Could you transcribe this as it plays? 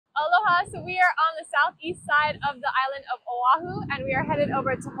So we are on the southeast side of the island of Oahu, and we are headed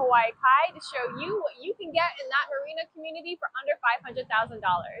over to Hawaii Kai to show you what you can get in that marina community for under $500,000.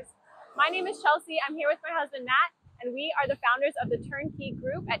 My name is Chelsea. I'm here with my husband Matt, and we are the founders of the Turnkey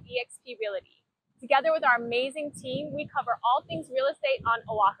group at eXp Realty. Together with our amazing team, we cover all things real estate on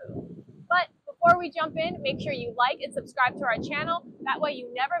Oahu. But before we jump in, make sure you like and subscribe to our channel. That way you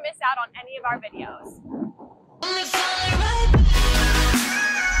never miss out on any of our videos.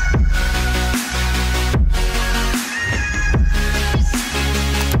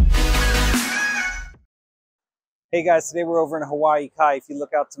 Hey guys, today we're over in Hawaii Kai. If you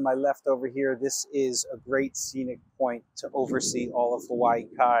look out to my left over here, this is a great scenic point to oversee all of Hawaii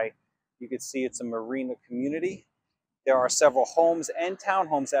Kai. You can see it's a marina community. There are several homes and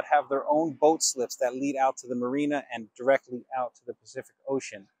townhomes that have their own boat slips that lead out to the marina and directly out to the Pacific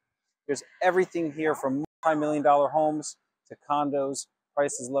Ocean. There's everything here from multi-million-dollar homes to condos,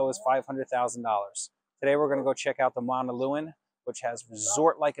 priced as low as $500,000. Today we're going to go check out the Mauna Luan, which has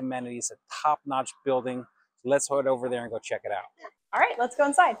resort-like amenities, a top-notch building. Let's head over there and go check it out. All right, let's go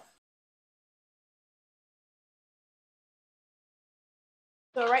inside.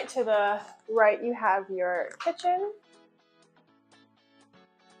 So right to the right, you have your kitchen.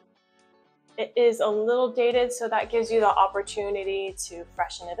 It is a little dated, so that gives you the opportunity to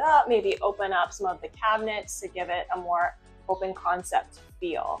freshen it up, maybe open up some of the cabinets to give it a more open concept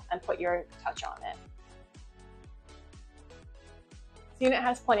feel and put your touch on it. This unit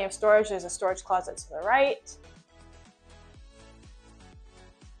has plenty of storage. There's a storage closet to the right,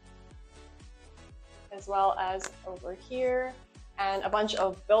 as well as over here, and a bunch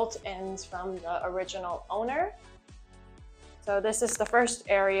of built-ins from the original owner. So this is the first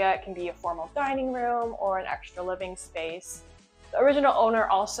area. It can be a formal dining room or an extra living space. The original owner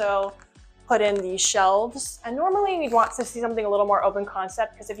also put in these shelves, and normally we'd want to see something a little more open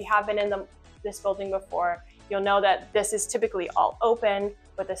concept, because if you have been in this building before, you'll know that this is typically all open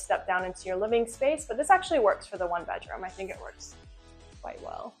with a step down into your living space, but this actually works for the one bedroom. I think it works quite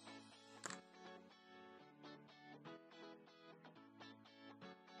well.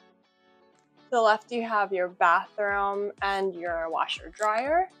 To the left, you have your bathroom and your washer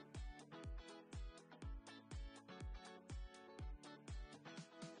dryer.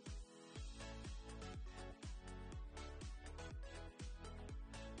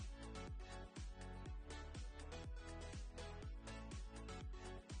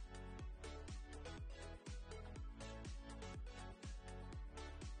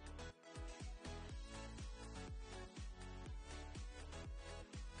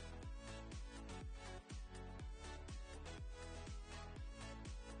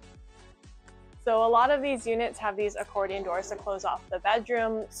 So a lot of these units have these accordion doors to close off the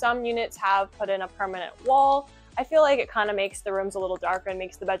bedroom. Some units have put in a permanent wall. I feel like it kind of makes the rooms a little darker and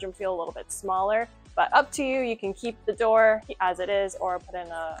makes the bedroom feel a little bit smaller, but up to you. You can keep the door as it is or put in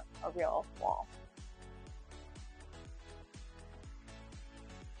a real wall.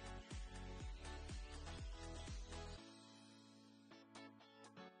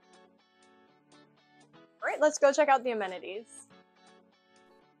 All right, let's go check out the amenities.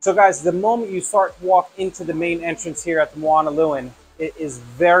 So guys, the moment you start to walk into the main entrance here at the Mauna Luan, it is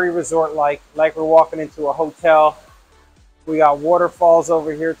very resort-like, like we're walking into a hotel. We got waterfalls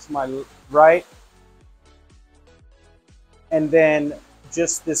over here to my right. And then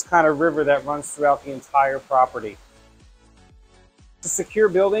just this kind of river that runs throughout the entire property. It's a secure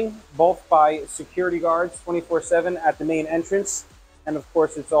building, both by security guards 24/7 at the main entrance. And of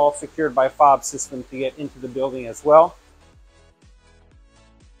course, it's all secured by fob system to get into the building as well.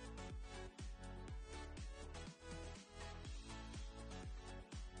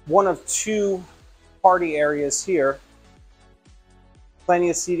 One of two party areas here. Plenty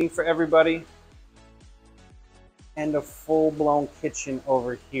of seating for everybody. And a full-blown kitchen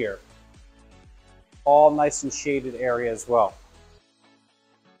over here. All nice and shaded area as well.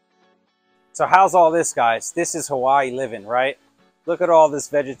 So how's all this, guys? This is Hawaii living, right? Look at all this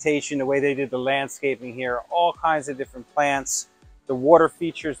vegetation, the way they did the landscaping here, all kinds of different plants, the water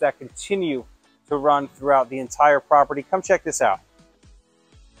features that continue to run throughout the entire property. Come check this out.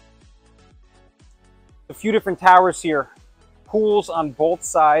 A few different towers here, pools on both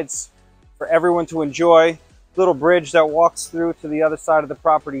sides for everyone to enjoy. Little bridge that walks through to the other side of the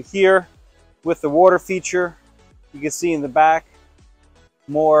property here with the water feature. You can see in the back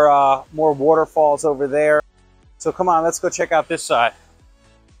more waterfalls over there. So come on, let's go check out this side.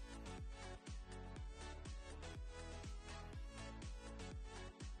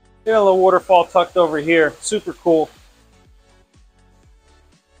 Got a little waterfall tucked over here, super cool.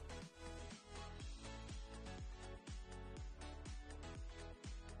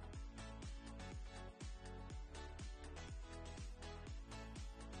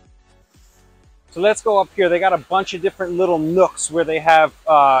 So let's go up here. They got a bunch of different little nooks where they have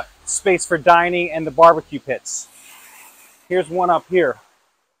space for dining and the barbecue pits. Here's one up here.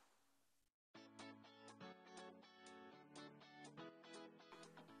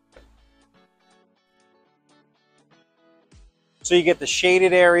 So you get the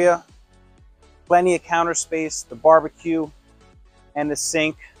shaded area, plenty of counter space, the barbecue, and the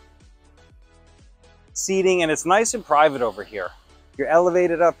sink. Seating, and it's nice and private over here. You're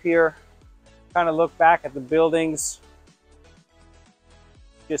elevated up here, kind of look back at the buildings.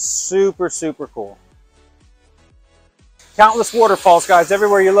 Just super, super cool. Countless waterfalls, guys,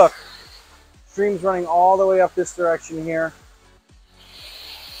 everywhere you look. Streams running all the way up this direction here.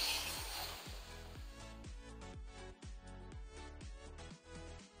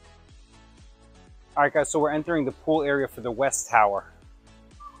 All right, guys, so we're entering the pool area for the West Tower.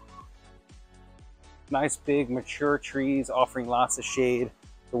 Nice big mature trees offering lots of shade.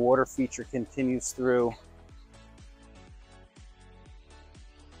 The water feature continues through.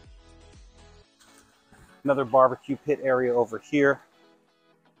 Another barbecue pit area over here.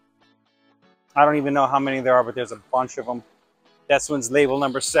 I don't even know how many there are, but there's a bunch of them. This one's labeled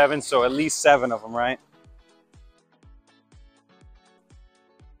number 7, so at least 7 of them, right?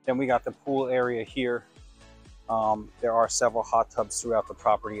 Then we got the pool area here. There are several hot tubs throughout the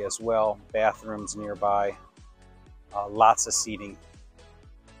property as well. Bathrooms nearby. Lots of seating.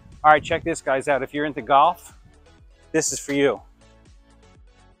 All right, check this, guys, out. If you're into golf, this is for you.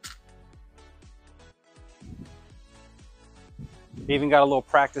 They even got a little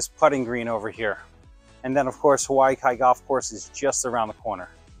practice putting green over here. And then, of course, Hawaii Kai Golf Course is just around the corner.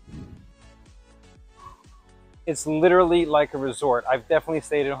 It's literally like a resort. I've definitely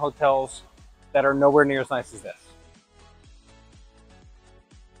stayed in hotels that are nowhere near as nice as this.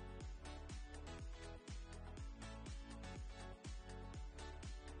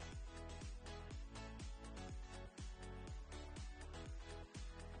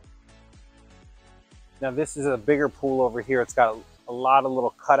 Now this is a bigger pool over here. It's got a lot of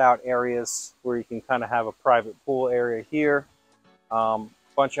little cutout areas where you can kind of have a private pool area here.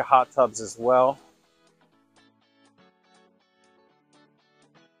 Bunch of hot tubs as well.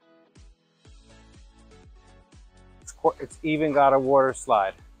 It's even got a water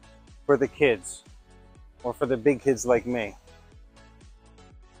slide for the kids, or for the big kids like me.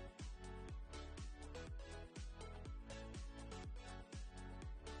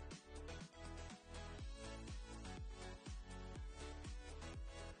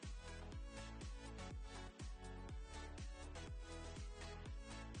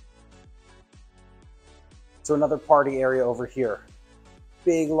 So another party area over here.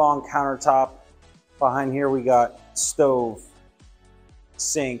 Big long countertop. Behind here we got stove,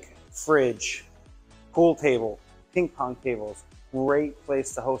 sink, fridge, pool table, ping pong tables. Great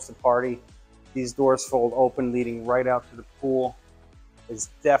place to host a party. These doors fold open, leading right out to the pool. It's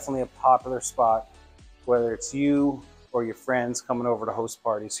definitely a popular spot, whether it's you or your friends coming over to host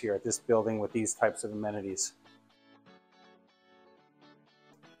parties here at this building with these types of amenities.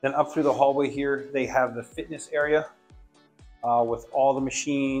 Then up through the hallway here, they have the fitness area with all the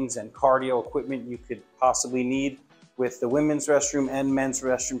machines and cardio equipment you could possibly need, with the women's restroom and men's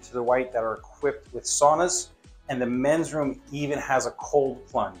restroom to the right that are equipped with saunas. And the men's room even has a cold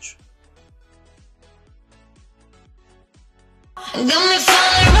plunge. Got me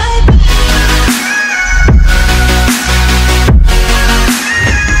falling right back.